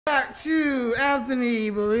Back to Anthony,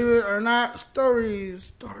 believe it or not,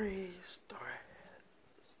 stories.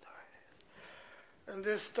 And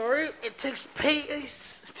this story, it takes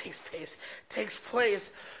place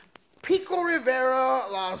Pico Rivera,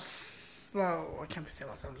 I can't say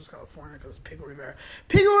Los Angeles, California, because Pico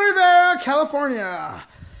Rivera, California,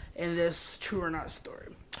 in this true or not story.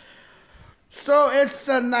 So it's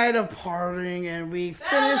a night of partying, and we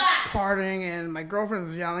finished partying, and my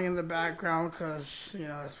girlfriend's yelling in the background because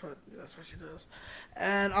that's what she does.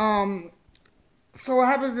 And so what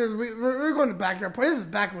happens is we're going to backyard parties. This is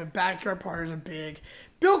back when backyard parties are big.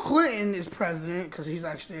 Bill Clinton is president because he's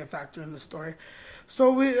actually a factor in the story.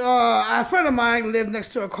 So a friend of mine lived next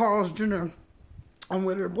to a Carl's Jr. on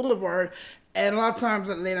Whittier Boulevard. And a lot of times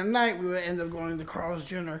at late at night, we would end up going to Carl's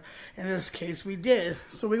Jr. In this case, we did.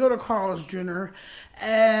 So we go to Carl's Jr.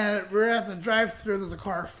 and we're at the drive-thru. There's a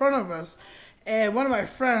car in front of us. And one of my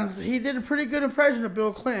friends, he did a pretty good impression of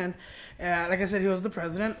Bill Clinton. Like I said, he was the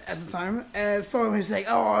president at the time. And so he's like,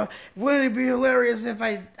 "Oh, wouldn't it be hilarious if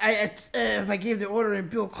I gave the order in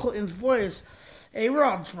Bill Clinton's voice?" Hey, we're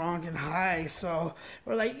all drunk and high, so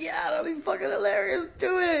we're like, "Yeah, that'll be fucking hilarious.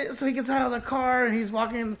 Do it." So he gets out of the car and he's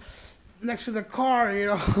walking next to the car,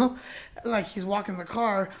 like he's walking the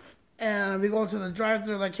car, and we go to the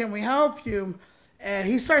drive-thru, like, "Can we help you?" And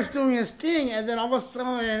he starts doing his thing, and then all of a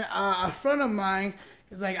sudden, a friend of mine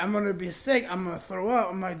is like, "I'm gonna be sick, I'm gonna throw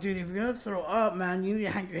up." I'm like, "Dude, if you're gonna throw up, man, you need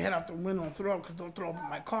to hang your head out the window and throw up, because don't throw up in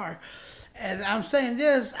my car." And I'm saying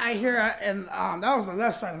this, I hear, and that was the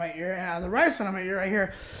left side of my ear, and on the right side of my ear, I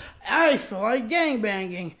hear, "I feel like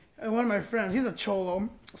gangbanging." And one of my friends, he's a cholo,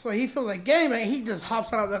 so he feels like gangbang. He just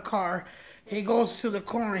hops out of the car. He goes to the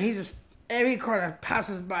corner. He just, every car that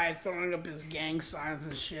passes by, throwing up his gang signs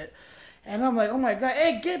and shit. And I'm like, "Oh my God,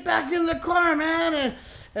 hey, get back in the car, man."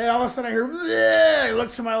 And all of a sudden I hear, bleh! I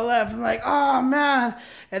look to my left. I'm like, "Oh, man."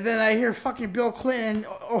 And then I hear fucking Bill Clinton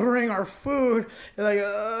ordering our food. And like,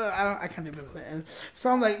 I can't do Bill Clinton.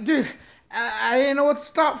 So I'm like, dude, I didn't know what to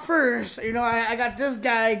stop first. I got this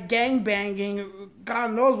guy gang banging.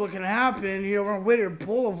 God knows what can happen. We're on Whittier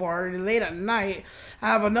Boulevard late at night. I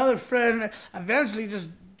have another friend eventually just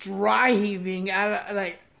dry heaving out of,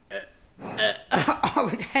 like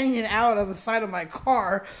hanging out on the side of my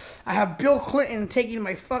car. I have Bill Clinton taking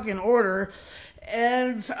my fucking order.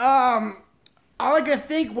 And all I could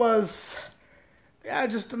think was, yeah,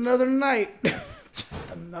 just another night. Just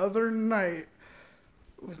another night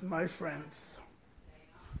with my friends.